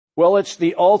Well, it's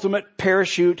the ultimate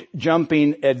parachute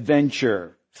jumping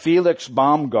adventure. Felix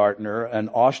Baumgartner, an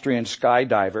Austrian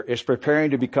skydiver, is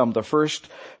preparing to become the first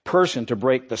person to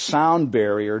break the sound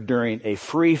barrier during a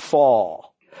free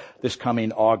fall this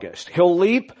coming August. He'll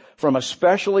leap from a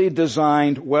specially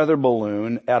designed weather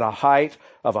balloon at a height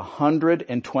of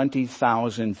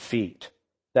 120,000 feet.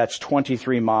 That's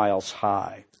 23 miles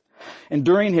high. And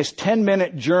during his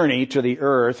 10-minute journey to the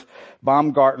Earth,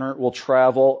 Baumgartner will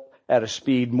travel at a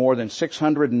speed more than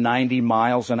 690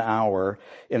 miles an hour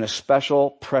in a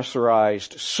special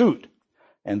pressurized suit.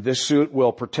 And this suit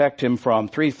will protect him from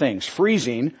three things: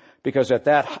 freezing, because at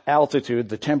that altitude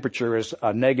the temperature is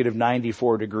negative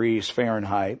 94 degrees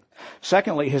Fahrenheit.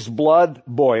 Secondly, his blood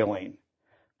boiling,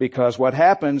 because what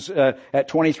happens at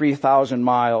 23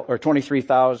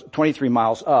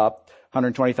 miles up,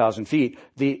 120,000 feet,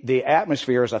 the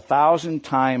atmosphere is 1,000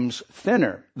 times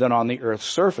thinner than on the Earth's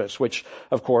surface, which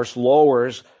of course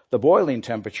lowers the boiling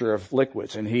temperature of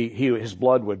liquids, and his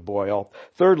blood would boil.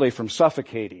 Thirdly, from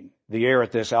suffocating. The air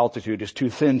at this altitude is too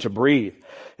thin to breathe.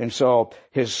 And so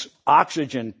his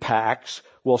oxygen packs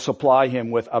will supply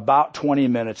him with about 20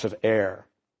 minutes of air.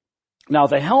 Now,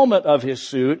 the helmet of his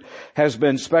suit has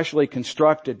been specially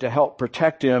constructed to help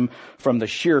protect him from the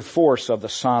sheer force of the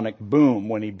sonic boom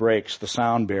when he breaks the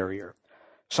sound barrier.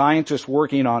 Scientists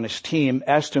working on his team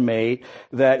estimate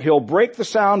that he'll break the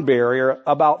sound barrier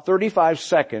about 35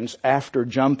 seconds after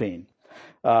jumping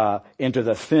into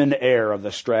the thin air of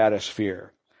the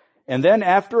stratosphere. And then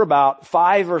after about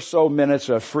 5 or so minutes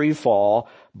of free fall,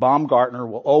 Baumgartner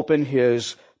will open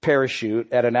his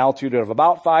parachute at an altitude of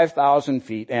about 5,000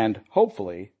 feet and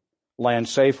hopefully land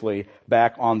safely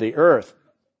back on the Earth.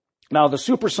 Now, the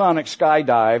supersonic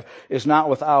skydive is not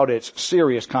without its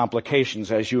serious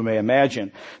complications, as you may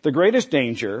imagine. The greatest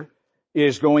danger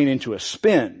is going into a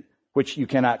spin, which you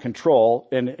cannot control,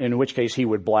 in which case he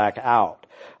would black out.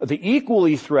 The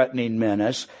equally threatening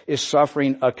menace is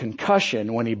suffering a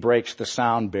concussion when he breaks the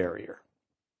sound barrier.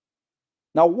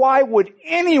 Now, why would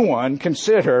anyone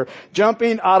consider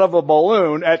jumping out of a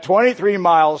balloon at 23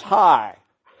 miles high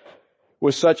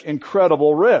with such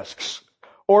incredible risks?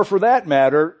 Or for that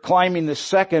matter, climbing the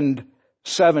second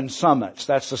 7 summits.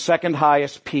 That's the second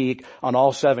highest peak on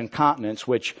all 7 continents,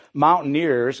 which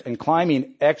mountaineers and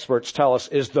climbing experts tell us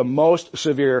is the most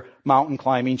severe mountain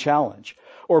climbing challenge.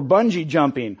 Or bungee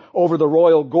jumping over the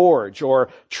Royal Gorge, or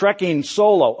trekking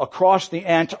solo across the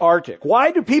Antarctic.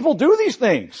 Why do people do these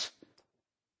things?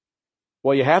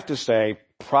 Well, you have to say,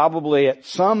 probably at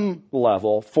some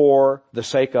level for the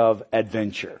sake of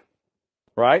adventure.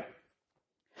 Right?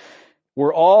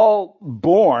 We're all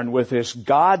born with this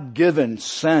God-given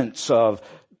sense of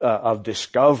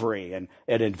discovery and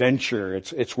adventure.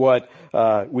 It's what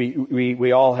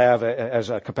we all have as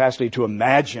a capacity to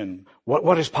imagine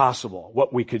what is possible,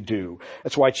 what we could do.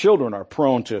 That's why children are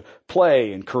prone to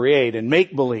play and create and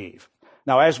make believe.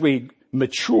 Now, as we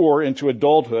mature into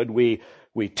adulthood, we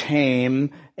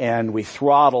tame and we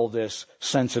throttle this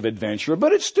sense of adventure,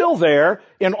 but it's still there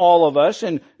in all of us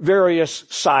in various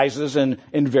sizes and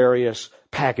in various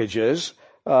packages.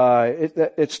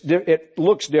 It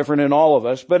looks different in all of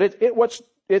us, but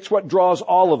it's what draws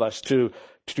all of us to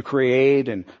create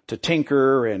and to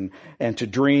tinker and to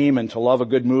dream and to love a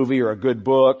good movie or a good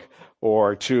book,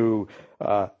 or to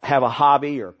have a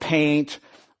hobby or paint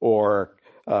or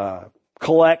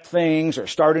collect things or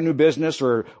start a new business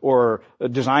or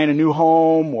design a new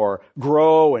home or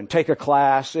grow and take a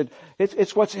class.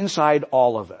 It's what's inside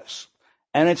all of us.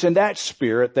 And it's in that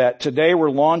spirit that today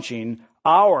we're launching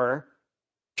our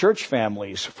church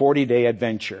family's 40-day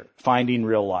adventure, Finding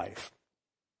Real Life.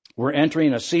 We're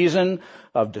entering a season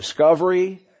of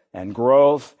discovery and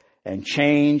growth and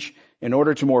change in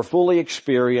order to more fully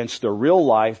experience the real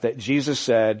life that Jesus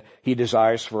said He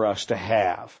desires for us to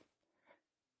have.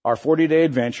 Our 40-day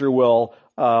adventure will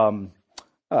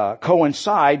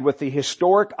coincide with the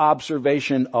historic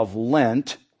observation of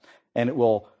Lent, and it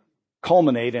will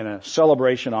culminate in a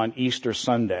celebration on Easter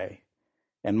Sunday.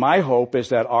 And my hope is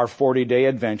that our 40-day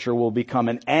adventure will become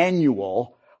an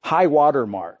annual high water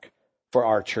mark for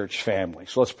our church family.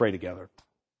 So let's pray together.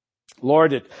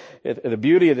 Lord, at the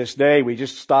beauty of this day, we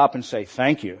just stop and say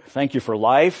thank you. Thank you for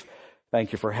life.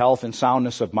 Thank you for health and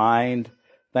soundness of mind.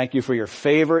 Thank you for your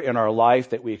favor in our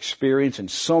life that we experience in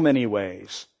so many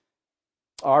ways.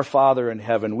 Our Father in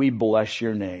heaven, we bless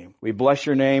your name. We bless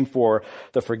your name for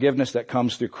the forgiveness that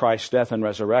comes through Christ's death and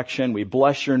resurrection. We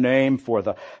bless your name for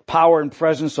the power and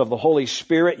presence of the Holy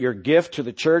Spirit, your gift to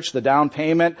the church, the down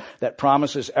payment that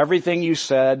promises everything you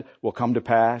said will come to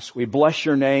pass. We bless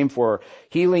your name for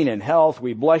healing and health.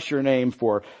 We bless your name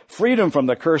for freedom from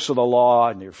the curse of the law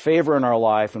and your favor in our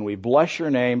life. And we bless your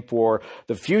name for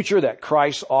the future that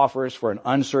Christ offers for an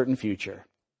uncertain future.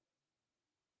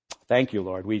 Thank you,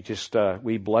 Lord.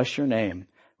 We bless your name.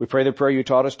 We pray the prayer you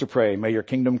taught us to pray. May your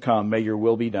kingdom come. May your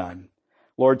will be done.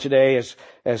 Lord, today,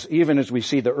 even as we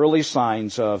see the early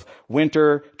signs of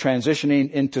winter transitioning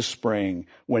into spring,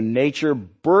 when nature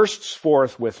bursts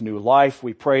forth with new life,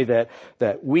 we pray that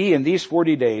we in these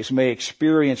 40 days may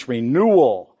experience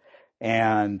renewal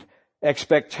and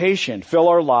expectation, fill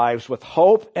our lives with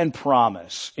hope and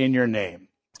promise in your name.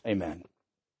 Amen.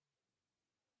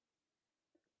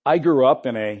 I grew up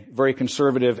in a very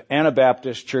conservative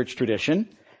Anabaptist church tradition,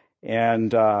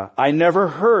 and I never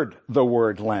heard the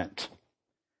word Lent.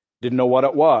 Didn't know what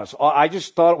it was. I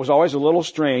just thought it was always a little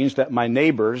strange that my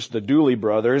neighbors, the Dooley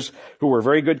brothers, who were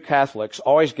very good Catholics,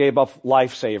 always gave up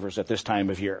lifesavers at this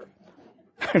time of year.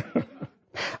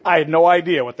 I had no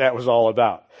idea what that was all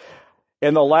about.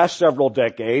 In the last several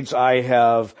decades, I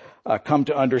have come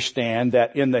to understand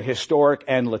that in the historic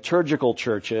and liturgical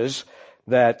churches,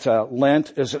 that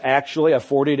Lent is actually a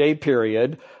 40-day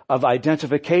period of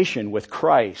identification with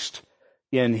Christ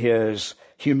in his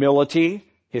humility,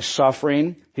 his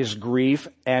suffering, his grief,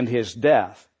 and his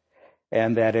death.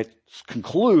 And that it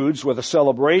concludes with a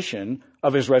celebration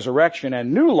of his resurrection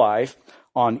and new life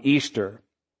on Easter.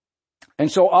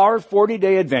 And so our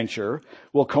 40-day adventure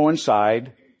will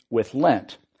coincide with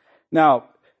Lent. Now,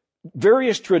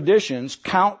 various traditions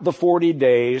count the 40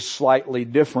 days slightly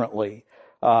differently.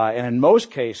 And in most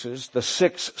cases, the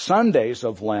 6 Sundays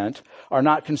of Lent are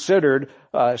not considered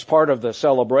as part of the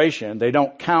celebration. They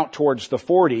don't count towards the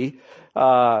 40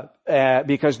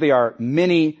 because they are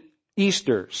mini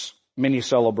Easters, mini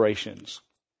celebrations.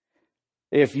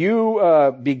 If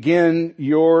you begin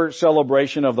your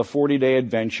celebration of the 40-day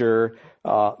adventure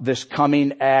this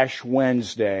coming Ash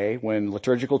Wednesday, when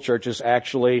liturgical churches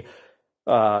actually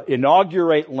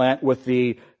inaugurate Lent with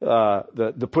the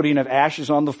putting of ashes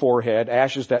on the forehead,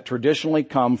 ashes that traditionally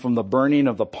come from the burning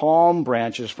of the palm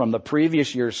branches from the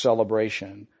previous year's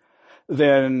celebration,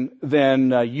 then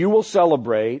you will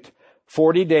celebrate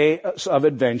 40 days of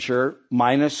adventure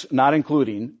minus, not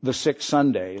including the 6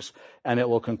 Sundays, and it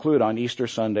will conclude on Easter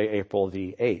Sunday, April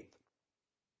the 8th.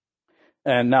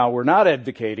 And now we're not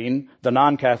advocating the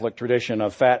non-Catholic tradition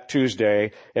of Fat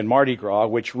Tuesday and Mardi Gras,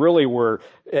 which really were,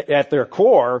 at their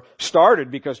core, started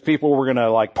because people were going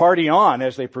to party on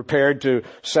as they prepared to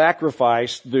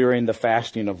sacrifice during the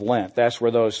fasting of Lent. That's where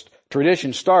those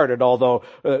traditions started, although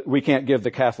we can't give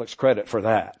the Catholics credit for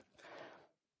that.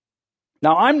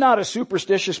 Now, I'm not a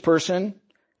superstitious person.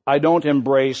 I don't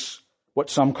embrace what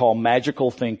some call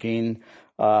magical thinking,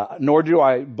 nor do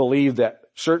I believe that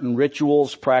certain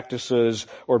rituals, practices,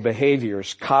 or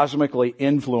behaviors cosmically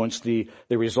influence the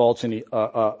results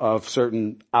of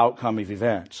certain outcome of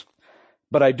events.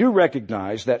 But I do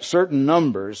recognize that certain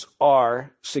numbers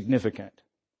are significant.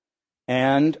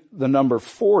 And the number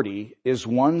 40 is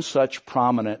one such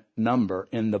prominent number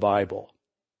in the Bible.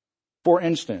 For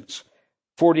instance,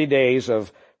 40 days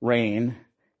of rain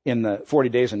 40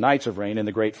 days and nights of rain in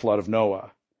the great flood of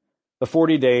Noah. The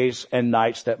 40 days and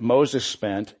nights that Moses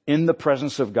spent in the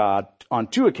presence of God on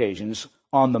 2 occasions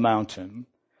on the mountain.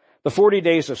 The 40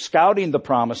 days of scouting the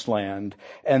promised land,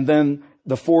 and then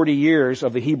the 40 years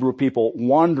of the Hebrew people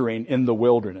wandering in the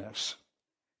wilderness.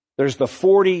 There's the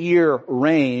 40-year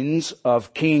reigns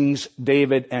of Kings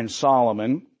David and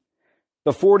Solomon.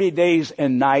 The 40 days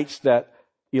and nights that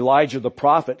Elijah the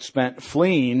prophet spent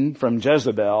fleeing from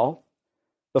Jezebel.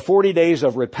 The 40 days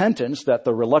of repentance that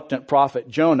the reluctant prophet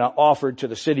Jonah offered to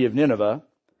the city of Nineveh.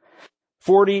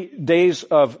 40 days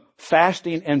of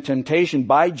fasting and temptation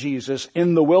by Jesus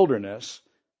in the wilderness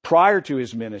prior to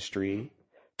his ministry.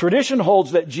 Tradition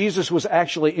holds that Jesus was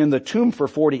actually in the tomb for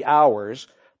 40 hours,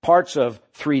 parts of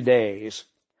 3 days.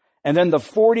 And then the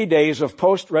 40 days of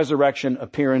post-resurrection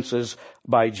appearances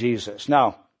by Jesus.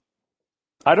 Now,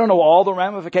 I don't know all the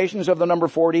ramifications of the number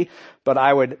 40, but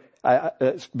I would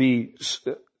be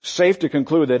safe to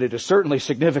conclude that it is certainly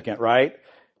significant, right,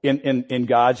 in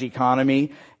God's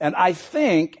economy. And I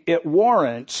think it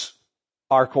warrants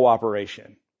our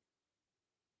cooperation.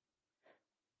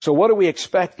 So what are we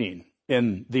expecting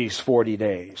in these 40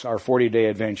 days, our 40-day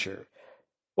adventure?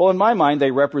 Well, in my mind,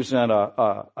 they represent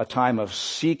a time of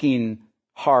seeking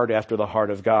hard after the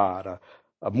heart of God,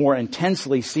 more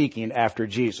intensely seeking after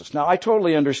Jesus. Now, I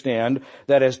totally understand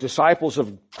that as disciples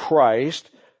of Christ,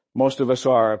 most of us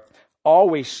are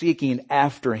always seeking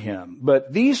after Him.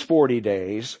 But these 40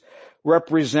 days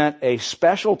represent a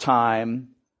special time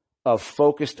of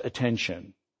focused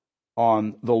attention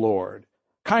on the Lord.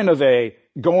 Kind of a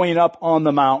going up on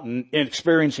the mountain and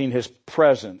experiencing His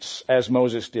presence as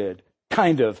Moses did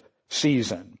kind of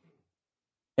season.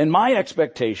 And my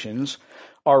expectations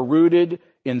are rooted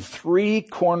in 3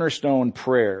 cornerstone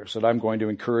prayers that I'm going to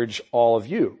encourage all of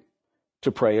you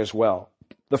to pray as well.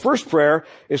 The first prayer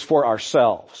is for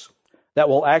ourselves, that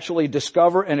will actually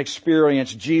discover and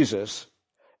experience Jesus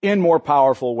in more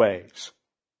powerful ways.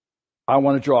 I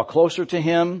want to draw closer to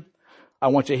Him. I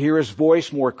want to hear His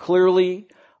voice more clearly.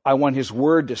 I want His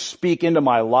word to speak into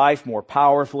my life more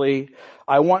powerfully.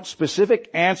 I want specific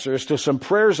answers to some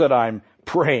prayers that I'm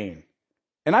praying.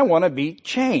 And I want to be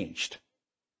changed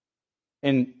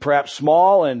in perhaps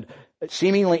small and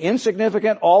seemingly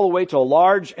insignificant all the way to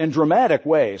large and dramatic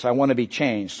ways. I want to be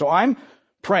changed. So I'm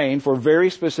praying for very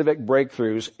specific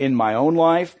breakthroughs in my own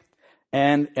life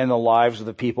and in the lives of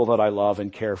the people that I love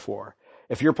and care for.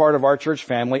 If you're part of our church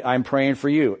family, I'm praying for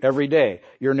you every day.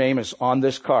 Your name is on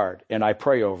this card, and I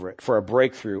pray over it for a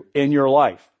breakthrough in your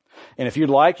life. And if you'd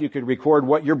like, you could record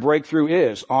what your breakthrough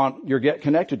is on your Get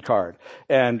Connected card.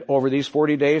 And over these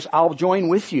 40 days, I'll join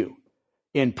with you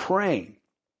in praying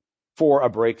for a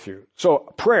breakthrough. So,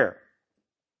 prayer.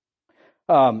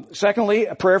 Secondly,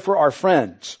 a prayer for our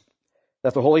friends,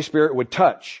 that the Holy Spirit would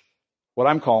touch what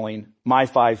I'm calling my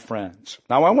 5 friends.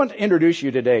 Now, I want to introduce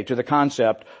you today to the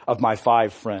concept of my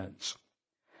 5 friends.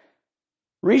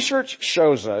 Research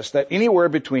shows us that anywhere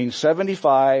between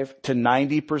 75 to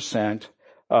 90%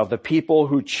 of the people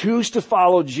who choose to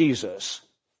follow Jesus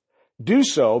do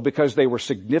so because they were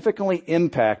significantly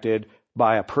impacted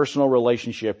by a personal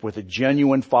relationship with a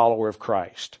genuine follower of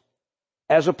Christ,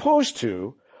 as opposed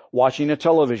to watching a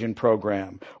television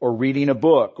program or reading a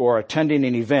book or attending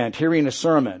an event, hearing a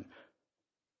sermon,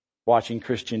 watching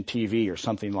Christian TV or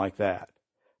something like that.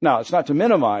 Now, it's not to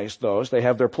minimize those. They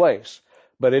have their place.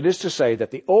 But it is to say that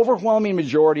the overwhelming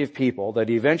majority of people that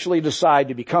eventually decide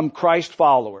to become Christ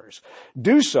followers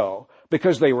do so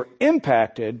because they were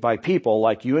impacted by people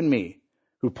like you and me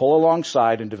who pull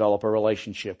alongside and develop a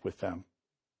relationship with them.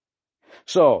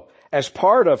 So, as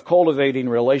part of cultivating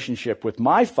relationship with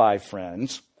my 5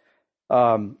 friends,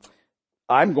 I'm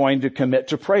going to commit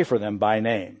to pray for them by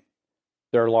name.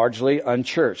 They're largely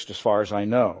unchurched as far as I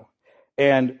know.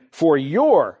 And for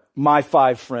your My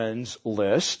 5 Friends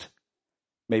list,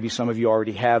 maybe some of you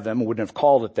already have them, wouldn't have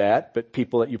called it that, but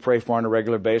people that you pray for on a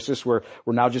regular basis, we're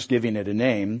now just giving it a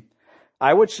name.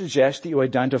 I would suggest that you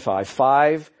identify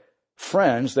 5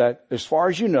 friends that, as far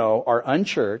as you know, are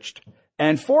unchurched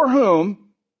and for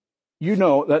whom you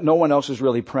know that no one else is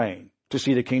really praying to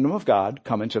see the kingdom of God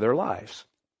come into their lives.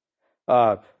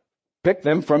 Pick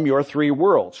them from your 3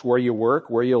 worlds, where you work,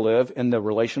 where you live, and the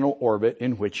relational orbit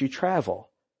in which you travel.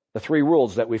 The 3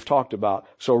 worlds that we've talked about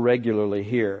so regularly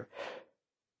here.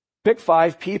 Pick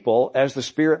 5 people, as the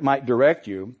Spirit might direct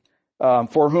you,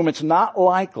 for whom it's not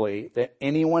likely that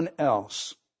anyone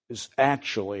else is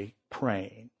actually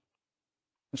praying.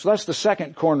 And so that's the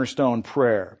second cornerstone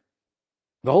prayer.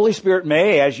 The Holy Spirit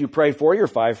may, as you pray for your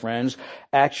 5 friends,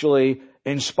 actually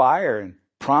inspire and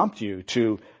prompt you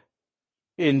to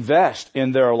invest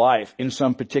in their life in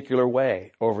some particular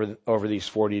way over these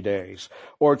 40 days,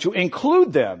 or to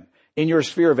include them in your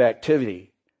sphere of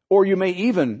activity, or you may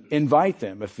even invite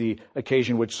them if the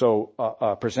occasion would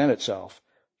so present itself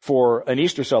for an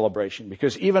Easter celebration,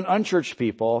 because even unchurched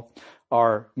people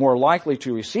are more likely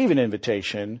to receive an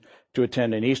invitation to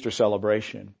attend an Easter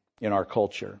celebration in our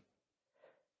culture.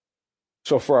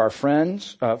 So for our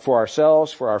friends, for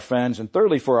ourselves, for our friends, and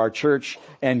thirdly for our church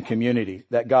and community,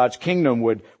 that God's kingdom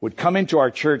would come into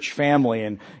our church family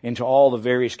and into all the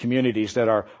various communities that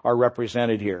are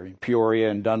represented here in Peoria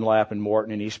and Dunlap and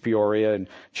Morton and East Peoria and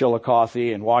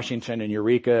Chillicothe and Washington and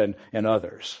Eureka and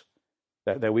others.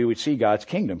 That we would see God's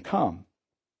kingdom come.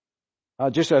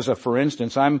 Just as a for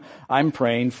instance, I'm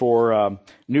praying for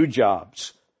new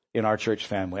jobs in our church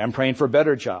family. I'm praying for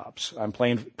better jobs. I'm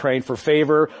praying for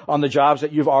favor on the jobs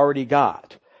that you've already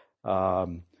got.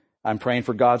 I'm praying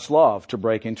for God's love to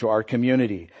break into our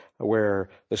community, where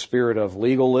the spirit of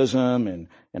legalism and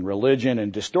religion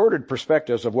and distorted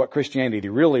perspectives of what Christianity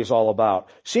really is all about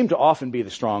seem to often be the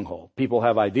stronghold. People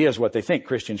have ideas what they think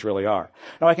Christians really are.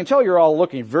 Now, I can tell you're all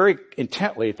looking very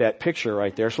intently at that picture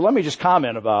right there, so let me just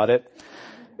comment about it.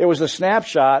 It was a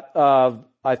snapshot of,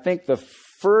 I think, the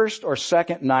first or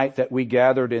second night that we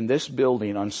gathered in this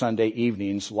building on Sunday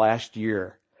evenings last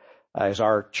year. as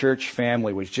our church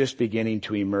family was just beginning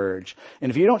to emerge. And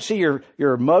if you don't see your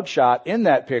mugshot in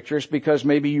that picture, it's because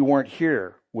maybe you weren't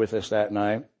here with us that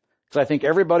night. Because I think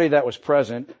everybody that was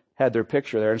present had their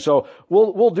picture there. And so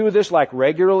we'll do this like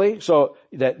regularly, so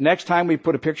that next time we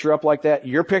put a picture up like that,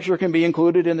 your picture can be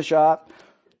included in the shot.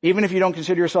 Even if you don't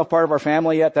consider yourself part of our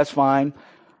family yet, that's fine.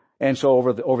 And so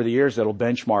over the years, that'll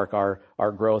benchmark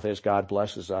our growth as God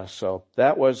blesses us. So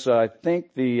that was, I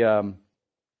think, the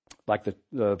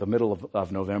middle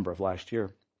of November of last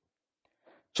year.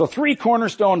 So 3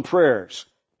 cornerstone prayers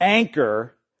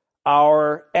anchor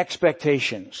our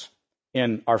expectations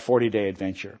in our 40-day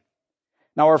adventure.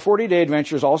 Now, our 40-day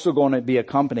adventure is also going to be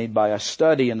accompanied by a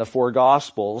study in the 4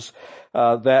 Gospels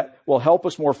that will help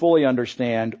us more fully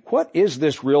understand what is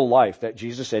this real life that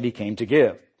Jesus said he came to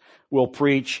give. We'll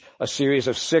preach a series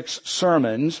of 6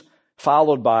 sermons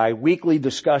followed by weekly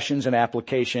discussions and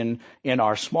application in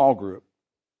our small group.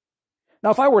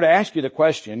 Now, if I were to ask you the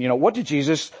question, what did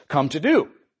Jesus come to do?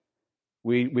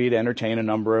 We'd entertain a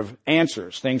number of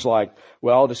answers. Things like,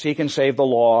 to seek and save the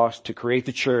lost, to create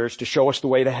the church, to show us the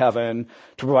way to heaven,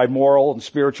 to provide moral and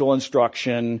spiritual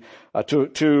instruction, to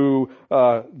do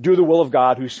the will of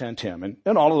God who sent him.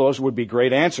 And all of those would be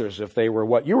great answers if they were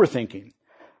what you were thinking.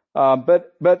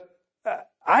 But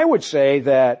I would say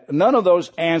that none of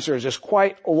those answers is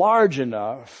quite large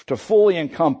enough to fully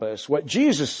encompass what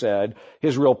Jesus said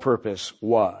his real purpose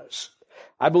was.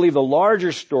 I believe the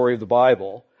larger story of the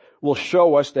Bible will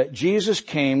show us that Jesus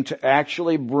came to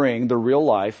actually bring the real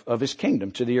life of his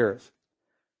kingdom to the earth.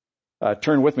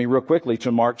 Turn with me real quickly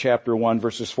to Mark chapter 1,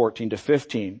 verses 14 to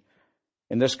 15.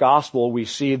 In this gospel, we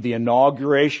see the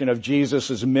inauguration of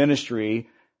Jesus' ministry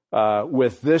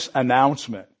with this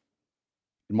announcement.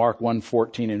 Mark 1,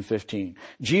 14 and 15.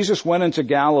 Jesus went into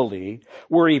Galilee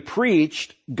where he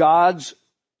preached God's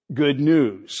good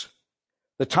news.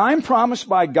 The time promised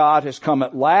by God has come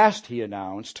at last, he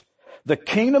announced. The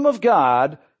kingdom of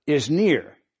God is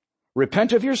near.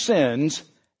 Repent of your sins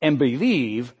and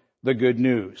believe the good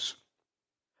news.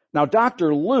 Now,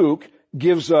 Dr. Luke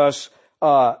gives us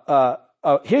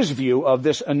his view of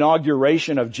this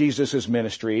inauguration of Jesus'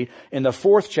 ministry in the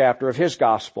 4th chapter of his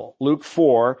gospel, Luke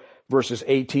 4, verses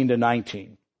 18 to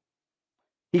 19.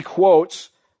 He quotes,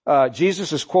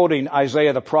 Jesus is quoting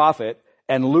Isaiah the prophet,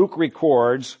 and Luke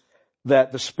records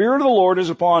that the Spirit of the Lord is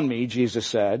upon me, Jesus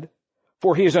said,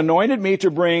 for he has anointed me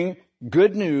to bring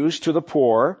good news to the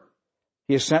poor.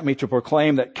 He has sent me to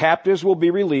proclaim that captives will be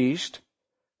released,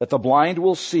 that the blind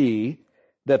will see,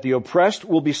 that the oppressed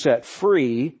will be set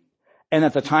free, and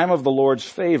that the time of the Lord's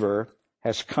favor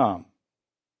has come.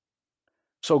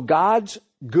 So God's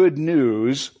good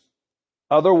news,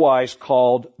 otherwise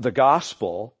called the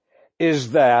gospel,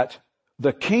 is that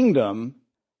the kingdom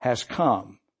has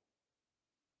come.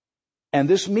 And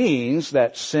this means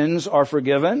that sins are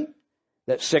forgiven,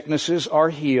 that sicknesses are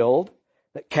healed,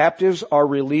 that captives are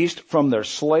released from their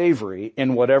slavery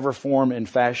in whatever form and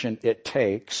fashion it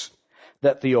takes,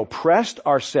 that the oppressed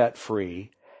are set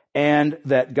free, and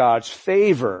that God's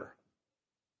favor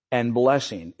and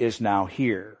blessing is now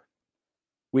here.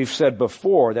 We've said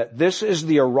before that this is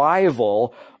the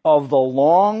arrival of the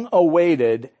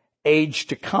long-awaited age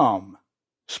to come,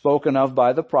 spoken of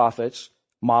by the prophets,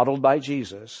 modeled by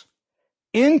Jesus,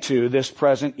 into this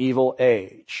present evil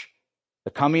age.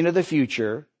 The coming of the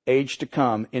future, age to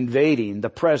come, invading the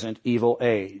present evil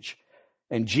age.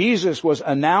 And Jesus was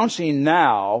announcing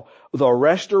now the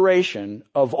restoration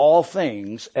of all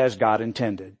things as God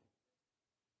intended.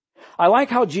 I like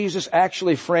how Jesus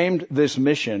actually framed this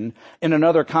mission in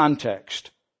another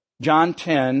context. John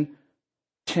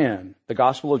 10:10, the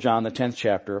Gospel of John, the 10th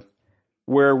chapter,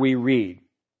 where we read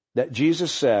that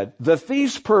Jesus said, the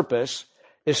thief's purpose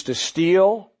is to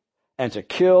steal and to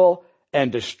kill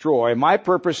and destroy. My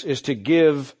purpose is to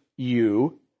give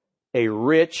you a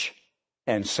rich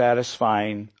and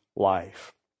satisfying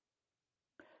life.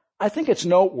 I think it's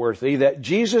noteworthy that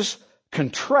Jesus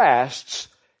contrasts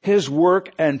his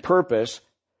work and purpose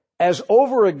as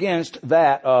over against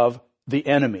that of the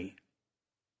enemy.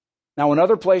 Now, in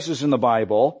other places in the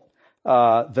Bible,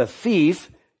 the thief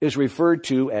is referred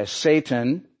to as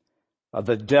Satan,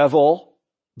 the devil,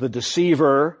 the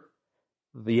deceiver,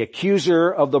 the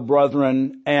accuser of the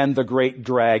brethren, and the great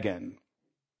dragon.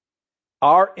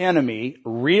 Our enemy,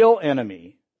 real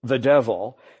enemy, the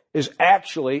devil, is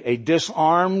actually a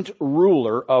disarmed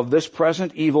ruler of this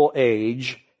present evil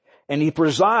age, and he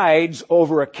presides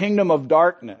over a kingdom of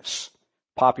darkness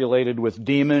populated with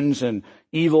demons and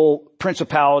evil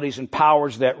principalities and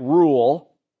powers that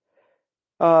rule,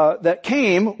 that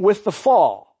came with the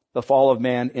fall of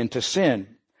man into sin.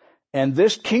 And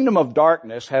this kingdom of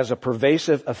darkness has a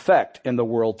pervasive effect in the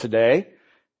world today.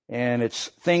 And it's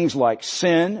things like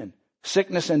sin and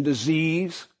sickness and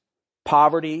disease,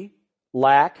 poverty,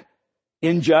 lack,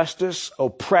 injustice,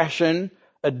 oppression,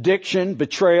 addiction,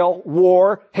 betrayal,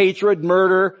 war, hatred,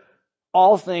 murder,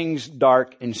 all things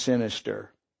dark and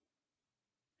sinister.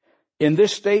 In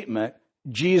this statement,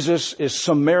 Jesus is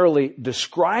summarily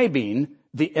describing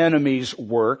the enemy's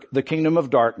work, the kingdom of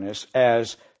darkness,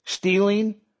 as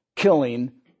stealing,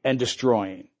 killing, and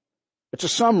destroying. It's a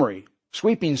summary,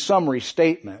 sweeping summary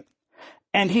statement.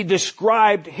 And he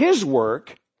described his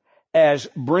work as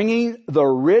bringing the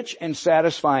rich and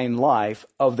satisfying life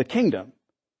of the kingdom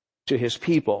to his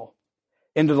people,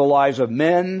 into the lives of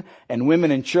men and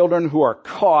women and children who are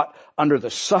caught under the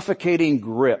suffocating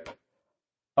grip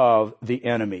of the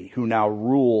enemy who now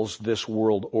rules this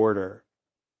world order.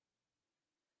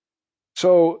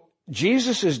 So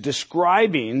Jesus is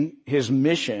describing his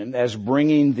mission as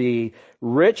bringing the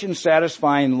rich and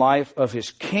satisfying life of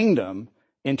his kingdom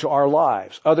into our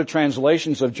lives. Other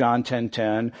translations of John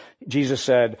 10:10, Jesus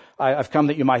said, I've come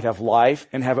that you might have life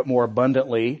and have it more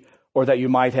abundantly, or that you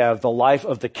might have the life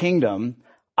of the kingdom.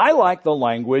 I like the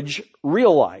language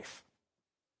real life.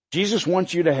 Jesus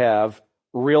wants you to have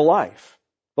real life,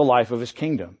 the life of his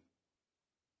kingdom.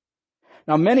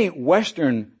 Now, many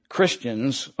Western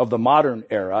Christians of the modern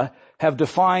era have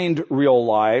defined real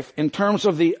life in terms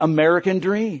of the American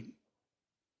dream.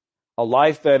 A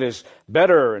life that is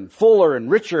better and fuller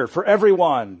and richer for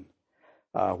everyone.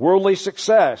 Worldly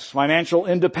success, financial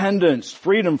independence,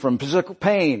 freedom from physical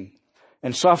pain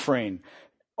and suffering,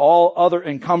 all other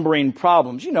encumbering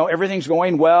problems. You know, everything's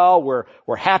going well.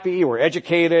 We're happy. We're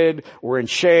educated. We're in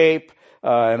shape.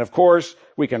 And of course,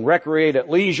 we can recreate at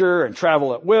leisure and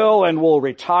travel at will, and we'll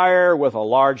retire with a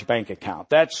large bank account.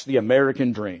 That's the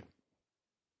American dream.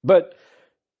 But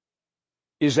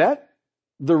is that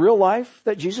the real life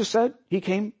that Jesus said he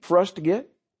came for us to get?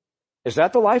 Is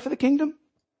that the life of the kingdom?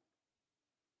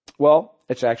 Well,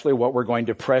 it's actually what we're going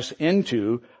to press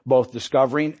into, both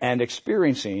discovering and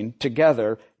experiencing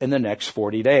together in the next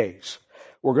 40 days.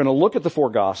 We're going to look at the four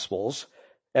Gospels,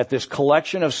 at this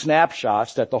collection of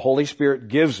snapshots that the Holy Spirit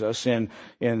gives us in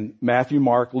Matthew,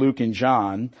 Mark, Luke, and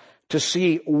John, to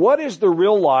see what is the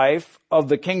real life of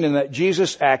the kingdom that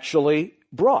Jesus actually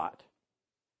brought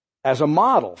as a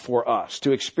model for us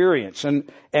to experience.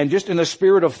 And just in the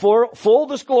spirit of full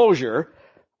disclosure,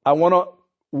 I want to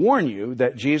warn you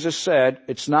that Jesus said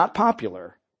it's not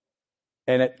popular,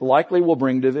 and it likely will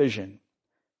bring division.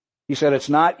 He said it's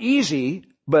not easy,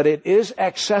 but it is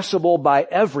accessible by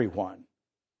everyone.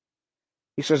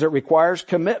 He says it requires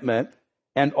commitment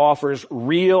and offers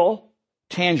real,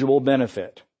 tangible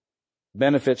benefit.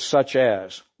 Benefits such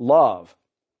as love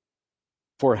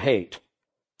for hate,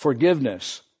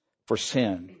 forgiveness for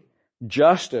sin,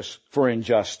 justice for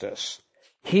injustice,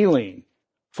 healing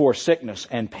for sickness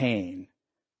and pain,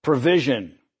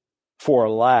 provision for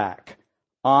lack,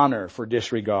 honor for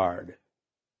disregard,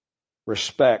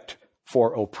 respect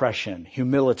for oppression,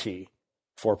 humility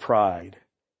for pride,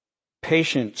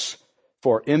 patience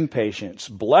for impatience,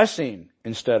 blessing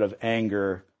instead of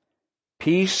anger,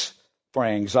 peace for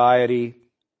anxiety,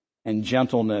 and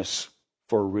gentleness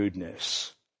for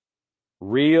rudeness.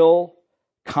 Real,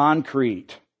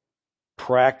 concrete,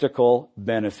 practical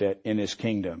benefit in his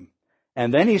kingdom.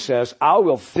 And then he says, I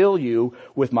will fill you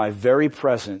with my very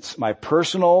presence, my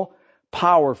personal,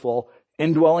 powerful,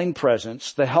 indwelling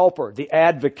presence, the helper, the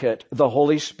advocate, the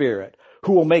Holy Spirit,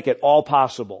 who will make it all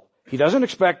possible. He doesn't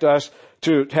expect us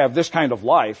to have this kind of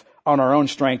life on our own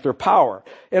strength or power.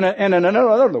 And in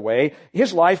another way,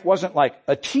 his life wasn't like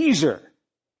a teaser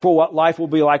for what life will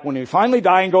be like when we finally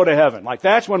die and go to heaven. Like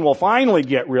that's when we'll finally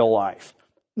get real life.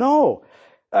 No.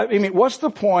 I mean, what's the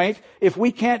point if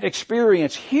we can't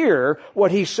experience here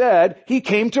what he said he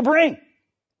came to bring?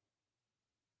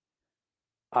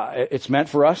 It's meant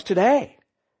for us today.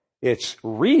 It's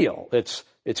real. It's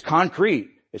concrete.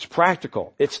 It's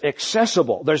practical. It's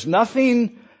accessible. There's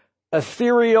nothing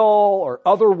ethereal or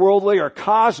otherworldly or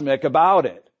cosmic about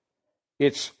it.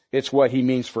 It's what he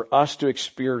means for us to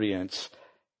experience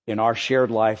in our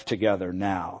shared life together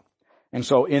now. And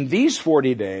so in these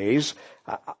 40 days,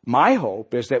 my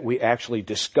hope is that we actually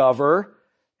discover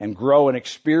and grow and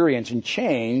experience and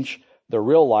change the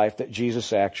real life that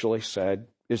Jesus actually said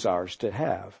is ours to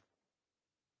have.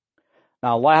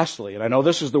 Now lastly, and I know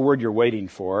this is the word you're waiting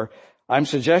for, I'm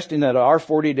suggesting that our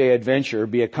 40-day adventure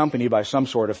be accompanied by some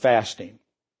sort of fasting.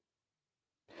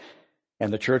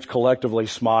 And the church collectively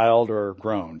smiled or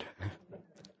groaned.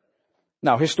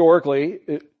 Now,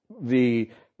 historically, the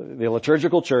the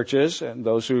liturgical churches and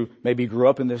those who maybe grew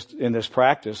up in this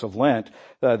practice of Lent,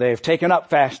 they have taken up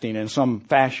fasting in some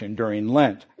fashion during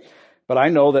Lent. But I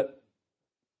know that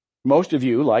most of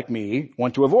you, like me,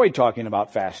 want to avoid talking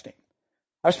about fasting.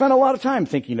 I've spent a lot of time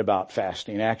thinking about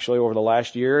fasting, actually, over the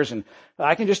last years, and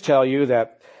I can just tell you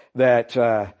that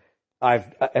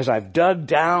as I've dug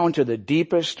down to the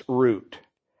deepest root,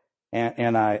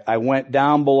 and I went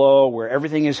down below where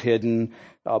everything is hidden,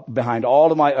 behind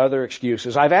all of my other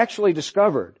excuses, I've actually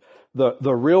discovered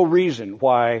the real reason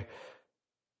why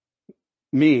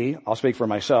I'll speak for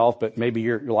myself, but maybe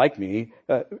you're like me,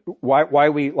 why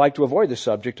we like to avoid the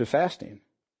subject of fasting.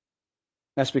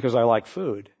 That's because I like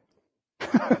food.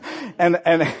 and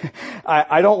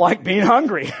I don't like being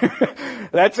hungry.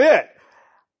 That's it.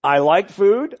 I like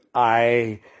food.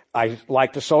 I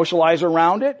like to socialize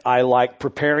around it. I like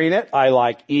preparing it. I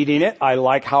like eating it. I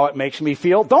like how it makes me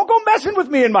feel. Don't go messing with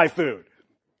me and my food.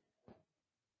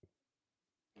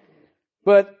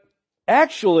 But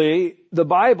actually, the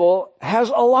Bible has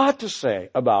a lot to say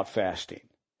about fasting.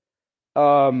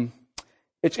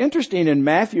 It's interesting in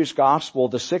Matthew's Gospel,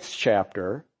 the 6th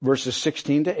chapter, verses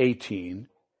 16 to 18,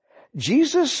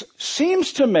 Jesus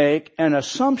seems to make an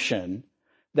assumption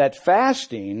that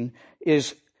fasting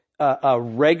is a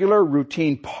regular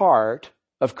routine part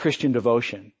of Christian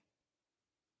devotion.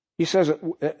 He says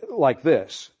it like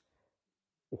this: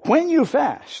 when you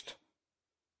fast,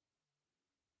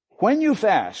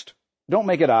 don't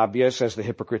make it obvious as the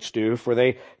hypocrites do, for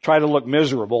they try to look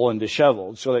miserable and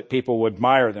disheveled so that people would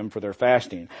admire them for their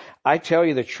fasting. I tell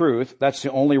you the truth, that's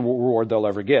the only reward they'll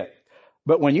ever get.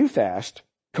 But when you fast,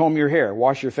 comb your hair,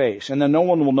 wash your face, and then no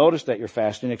one will notice that you're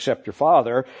fasting except your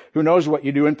Father, who knows what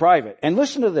you do in private. And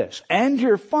listen to this: and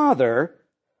your Father,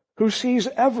 who sees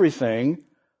everything,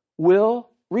 will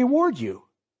reward you.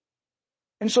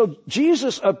 And so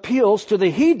Jesus appeals to the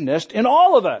hedonist in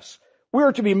all of us. We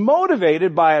are to be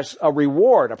motivated by a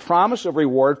reward, a promise of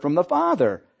reward from the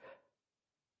Father.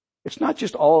 It's not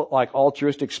just all like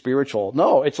altruistic spiritual.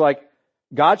 No, it's like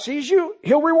God sees you,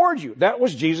 He'll reward you. That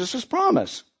was Jesus'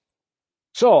 promise.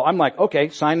 So I'm like, okay,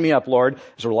 sign me up, Lord,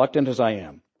 as reluctant as I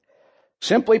am.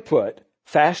 Simply put,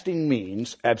 fasting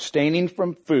means abstaining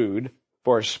from food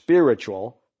for a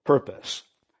spiritual purpose.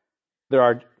 There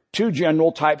are two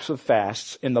general types of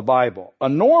fasts in the Bible. A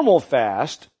normal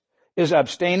fast is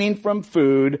abstaining from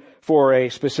food for a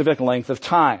specific length of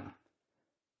time.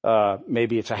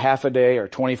 Maybe it's a half a day or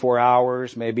 24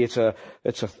 hours. Maybe it's a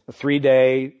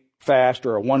 3-day fast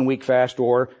or a 1-week fast,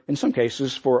 or in some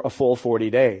cases for a full 40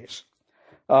 days.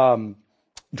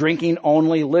 Drinking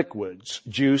only liquids,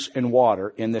 juice and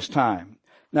water in this time.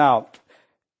 Now,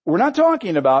 we're not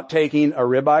talking about taking a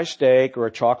ribeye steak or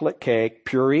a chocolate cake,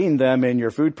 pureeing them in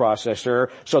your food processor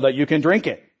so that you can drink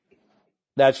it.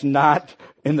 That's not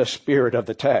in the spirit of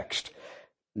the text.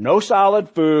 No solid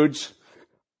foods,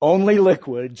 only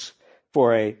liquids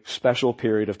for a special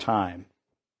period of time.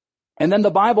 And then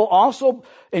the Bible also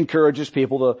encourages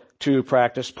people to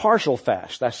practice partial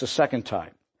fast. That's the second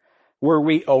type, where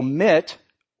we omit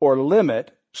or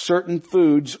limit certain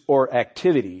foods or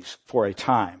activities for a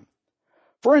time.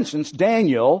 For instance,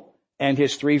 Daniel and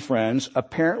his 3 friends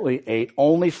apparently ate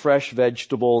only fresh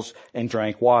vegetables and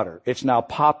drank water. It's now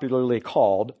popularly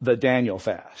called the Daniel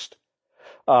fast.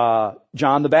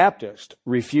 John the Baptist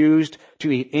refused to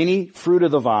eat any fruit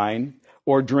of the vine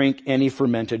or drink any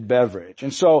fermented beverage.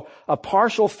 And so in a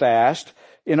partial fast,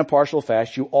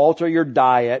 you alter your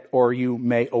diet, or you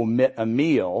may omit a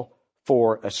meal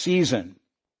for a season.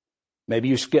 Maybe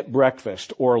you skip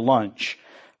breakfast or lunch,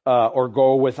 or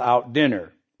go without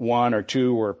dinner 1 or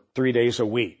 2 or 3 days a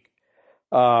week.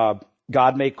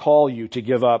 God may call you to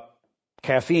give up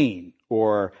caffeine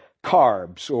or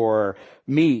carbs or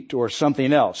meat or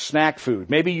something else, snack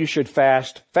food. Maybe you should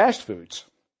fast foods.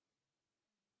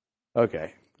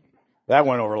 Okay. That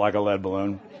went over like a lead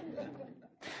balloon.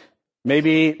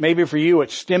 Maybe for you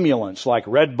it's stimulants like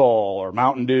Red Bull or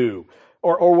Mountain Dew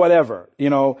or whatever,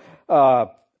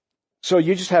 so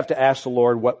you just have to ask the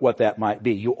Lord what that might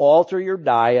be. You alter your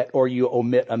diet or you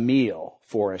omit a meal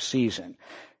for a season.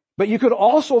 But you could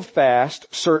also fast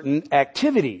certain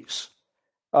activities.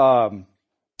 For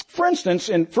instance,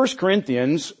 in 1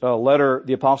 Corinthians, a letter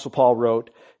the Apostle Paul wrote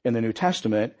in the New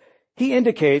Testament, he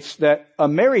indicates that a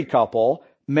married couple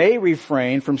may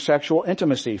refrain from sexual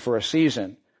intimacy for a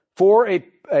season for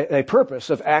a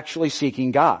purpose of actually seeking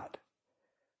God.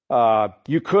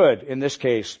 You could, in this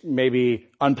case, maybe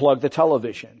unplug the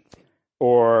television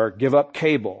or give up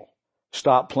cable,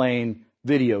 stop playing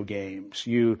video games.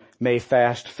 You may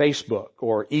fast Facebook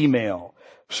or email,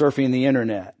 surfing the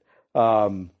internet,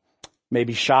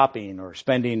 maybe shopping or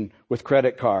spending with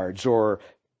credit cards or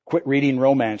quit reading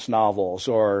romance novels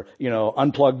or,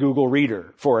 unplug Google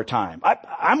Reader for a time.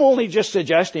 I'm only just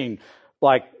suggesting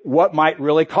like what might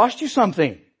really cost you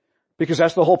something, because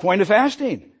that's the whole point of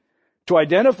fasting, to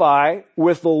identify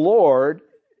with the Lord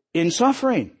in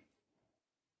suffering.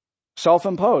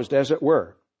 Self-imposed, as it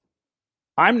were.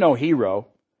 I'm no hero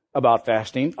about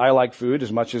fasting. I like food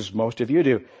as much as most of you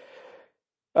do.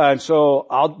 And so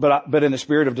but in the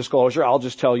spirit of disclosure, I'll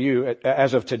just tell you,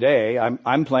 as of today,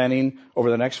 I'm planning over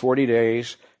the next 40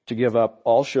 days to give up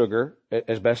all sugar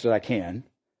as best as I can.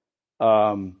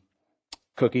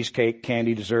 Cookies, cake,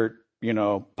 candy, dessert,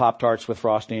 Pop-Tarts with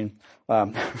frosting,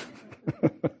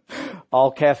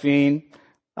 all caffeine,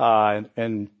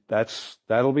 and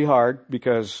that'll be hard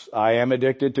because I am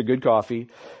addicted to good coffee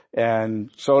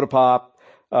and soda pop,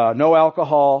 no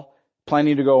alcohol,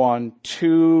 planning to go on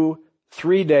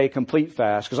 2-3-day complete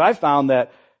fast, because I've found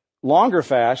that longer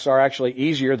fasts are actually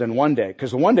easier than one day,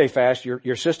 because the one day fast,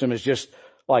 your system is just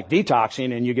like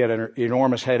detoxing and you get an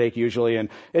enormous headache usually, and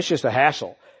it's just a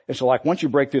hassle. And so like once you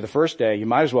break through the first day, you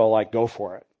might as well like go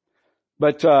for it.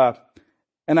 But,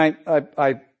 and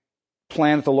I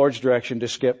plan at the Lord's direction to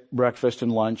skip breakfast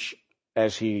and lunch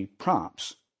as He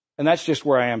prompts. And that's just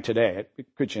where I am today.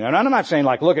 And I'm not saying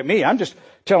like, look at me. I'm just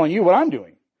telling you what I'm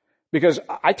doing, because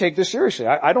I take this seriously.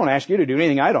 I don't ask you to do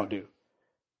anything I don't do.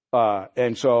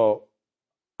 And so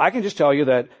I can just tell you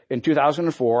that in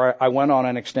 2004, I went on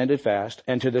an extended fast,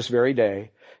 and to this very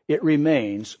day, it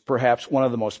remains perhaps one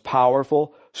of the most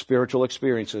powerful spiritual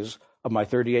experiences of my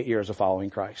 38 years of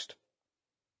following Christ.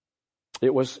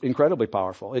 It was incredibly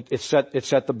powerful. It set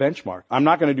the benchmark. I'm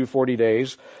not going to do 40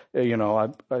 days.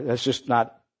 That's just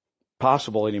not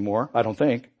possible anymore, I don't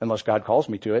think, unless God calls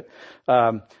me to it.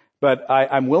 But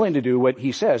I'm willing to do what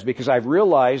He says, because I've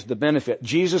realized the benefit.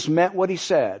 Jesus meant what He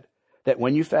said, that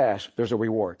when you fast, there's a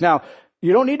reward. Now,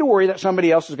 you don't need to worry that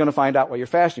somebody else is going to find out while you're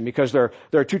fasting, because there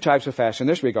are two types of fasts in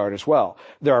this regard as well.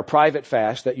 There are private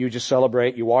fasts that you just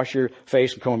celebrate, you wash your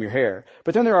face and comb your hair.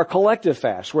 But then there are collective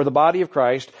fasts where the body of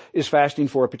Christ is fasting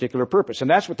for a particular purpose.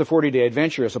 And that's what the 40-day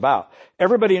adventure is about.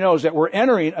 Everybody knows that we're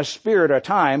entering a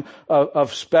time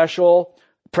of special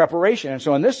preparation. And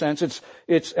so in this sense,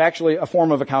 it's actually a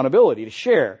form of accountability to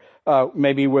share,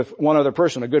 maybe with one other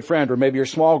person, a good friend, or maybe your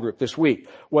small group this week,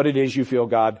 what it is you feel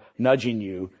God nudging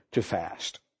you to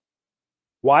fast.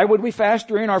 Why would we fast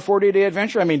during our 40-day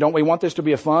adventure? I mean, don't we want this to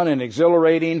be a fun and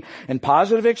exhilarating and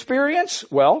positive experience?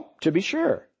 Well, to be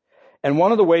sure. And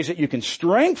one of the ways that you can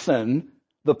strengthen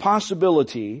the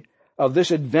possibility of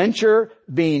this adventure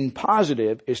being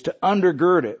positive is to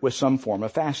undergird it with some form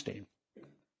of fasting.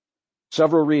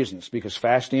 Several reasons, because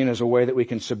fasting is a way that we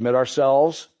can submit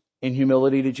ourselves in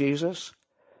humility to Jesus,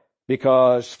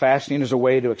 because fasting is a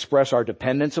way to express our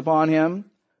dependence upon Him,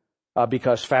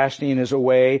 because fasting is a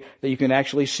way that you can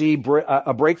actually see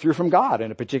a breakthrough from God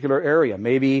in a particular area.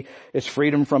 Maybe it's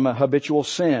freedom from a habitual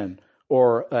sin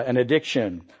or an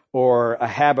addiction or a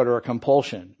habit or a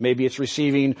compulsion. Maybe it's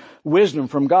receiving wisdom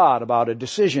from God about a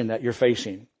decision that you're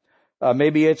facing.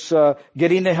 Maybe it's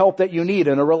getting the help that you need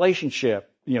in a relationship,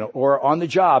 or on the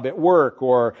job, at work,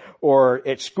 or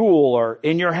at school, or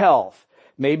in your health.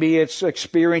 Maybe it's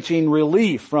experiencing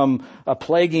relief from a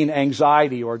plaguing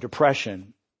anxiety or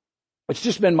depression. It's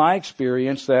just been my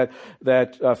experience that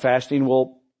fasting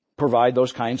will provide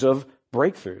those kinds of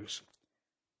breakthroughs.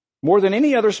 More than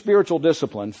any other spiritual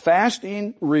discipline,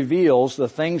 fasting reveals the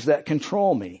things that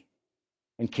control me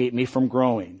and keep me from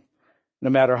growing. No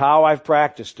matter how I've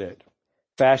practiced it,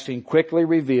 fasting quickly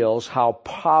reveals how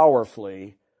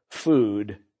powerfully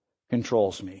food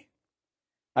controls me.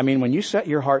 I mean, when you set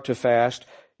your heart to fast,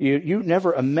 you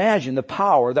never imagine the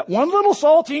power that one little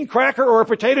saltine cracker or a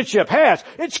potato chip has.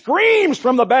 It screams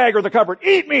from the bag or the cupboard,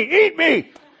 "Eat me, eat me!"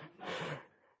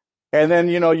 And then,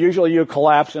 usually you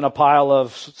collapse in a pile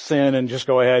of sin and just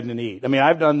go ahead and eat. I mean,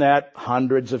 I've done that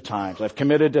hundreds of times. I've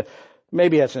committed to,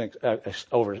 maybe that's an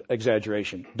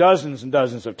over-exaggeration, dozens and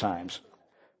dozens of times,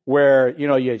 where,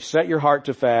 you set your heart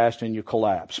to fast and you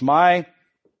collapse. My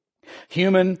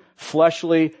human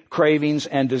fleshly cravings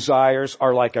and desires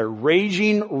are like a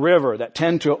raging river that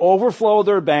tend to overflow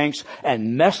their banks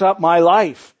and mess up my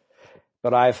life.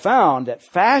 But I've found that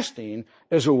fasting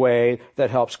is a way that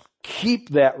helps keep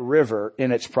that river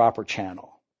in its proper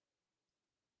channel.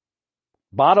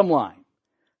 Bottom line,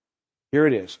 here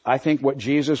it is. I think what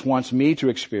Jesus wants me to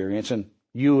experience, and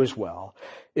you as well,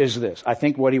 is this. I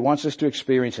think what He wants us to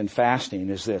experience in fasting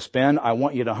is this. Ben, I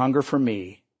want you to hunger for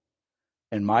me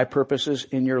and my purposes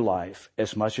in your life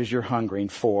as much as you're hungering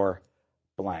for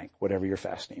blank, whatever you're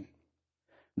fasting.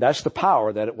 That's the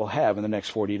power that it will have in the next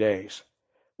 40 days.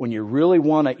 when you really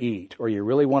want to eat, or you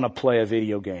really want to play a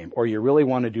video game, or you really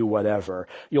want to do whatever,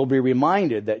 you'll be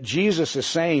reminded that Jesus is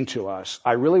saying to us,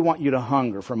 I really want you to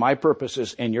hunger for my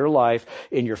purposes in your life,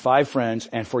 in your 5 friends,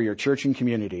 and for your church and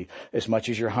community as much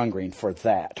as you're hungering for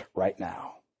that right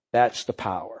now. That's the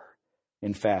power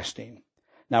in fasting.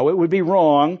 Now, it would be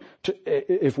wrong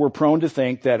if we're prone to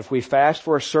think that if we fast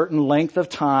for a certain length of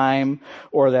time,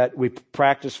 or that we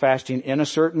practice fasting in a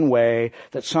certain way,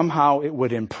 that somehow it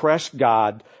would impress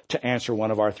God to answer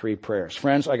one of our 3 prayers.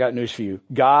 Friends, I got news for you.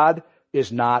 God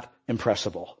is not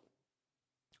impressible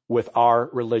with our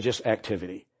religious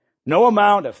activity. No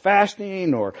amount of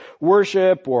fasting or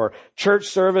worship or church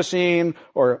servicing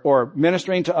or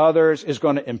ministering to others is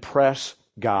going to impress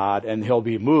God, and he'll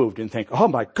be moved and think, oh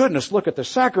my goodness, look at the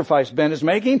sacrifice Ben is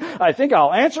making. I think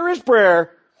I'll answer his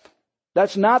prayer.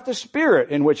 That's not the spirit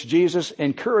in which Jesus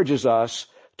encourages us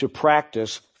to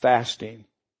practice fasting.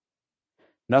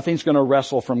 Nothing's going to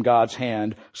wrestle from God's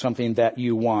hand something that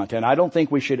you want. And I don't think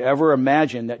we should ever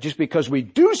imagine that just because we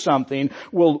do something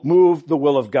will move the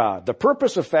will of God. The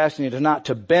purpose of fasting is not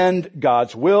to bend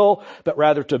God's will, but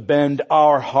rather to bend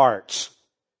our hearts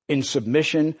in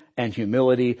submission and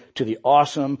humility to the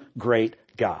awesome, great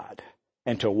God,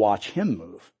 and to watch him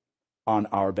move on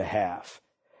our behalf.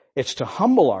 It's to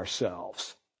humble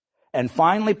ourselves and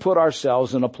finally put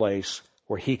ourselves in a place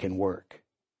where he can work.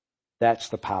 That's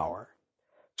the power.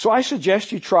 So I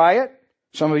suggest you try it.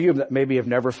 Some of you that maybe have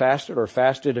never fasted or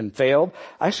fasted and failed,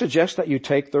 I suggest that you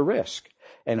take the risk.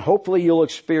 And hopefully you'll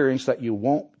experience that you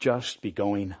won't just be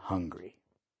going hungry.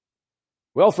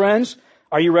 Well, friends,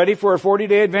 are you ready for a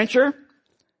 40-day adventure?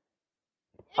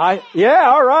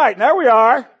 Yeah, all right. There we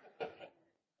are.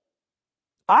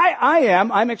 I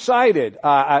am. I'm excited.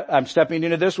 I'm stepping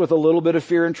into this with a little bit of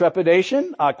fear and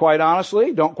trepidation. Quite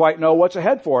honestly, don't quite know what's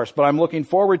ahead for us, but I'm looking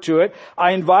forward to it.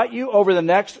 I invite you over the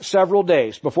next several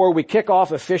days before we kick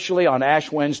off officially on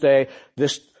Ash Wednesday,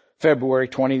 this February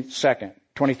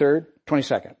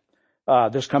 22nd,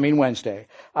 this coming Wednesday.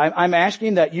 I'm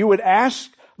asking that you would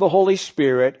ask the Holy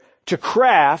Spirit to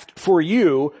craft for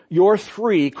you your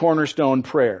 3 cornerstone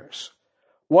prayers.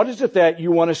 What is it that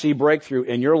you want to see breakthrough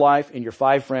in your life, in your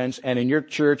 5 friends, and in your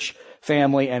church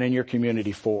family, and in your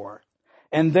community for?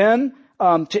 And then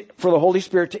for the Holy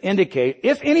Spirit to indicate,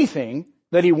 if anything,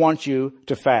 that he wants you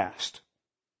to fast.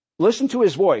 Listen to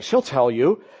his voice. He'll tell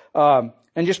you,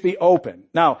 and just be open.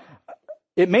 Now,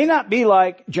 it may not be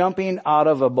like jumping out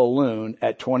of a balloon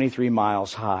at 23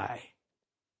 miles high.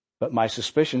 But my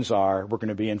suspicions are we're going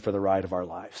to be in for the ride of our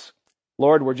lives.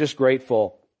 Lord, we're just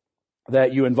grateful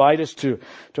that you invite us to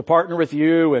partner with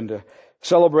you and to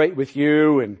celebrate with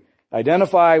you and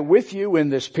identify with you in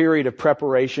this period of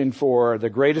preparation for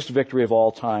the greatest victory of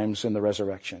all times in the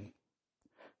resurrection.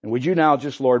 And would you now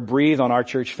just, Lord, breathe on our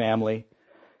church family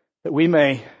that we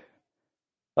may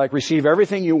receive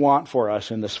everything you want for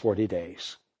us in this 40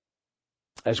 days.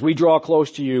 As we draw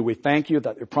close to you, we thank you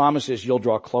that your promise is you'll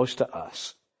draw close to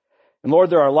us. And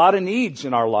Lord, there are a lot of needs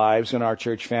in our lives, in our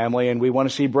church family, and we want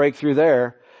to see breakthrough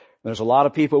there. There's a lot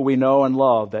of people we know and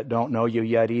love that don't know you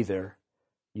yet either.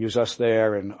 Use us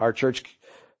there, and our church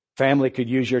family could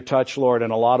use your touch, Lord,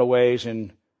 in a lot of ways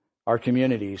in our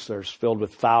communities. There's filled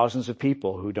with thousands of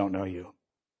people who don't know you.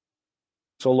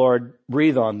 So, Lord,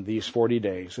 breathe on these 40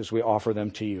 days as we offer them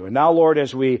to you. And now, Lord,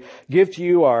 as we give to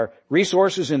you our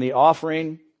resources in the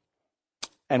offering,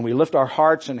 and we lift our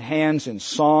hearts and hands in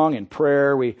song and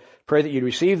prayer, we pray that you'd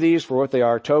receive these for what they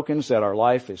are, tokens that our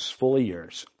life is fully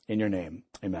yours. In your name,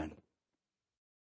 amen.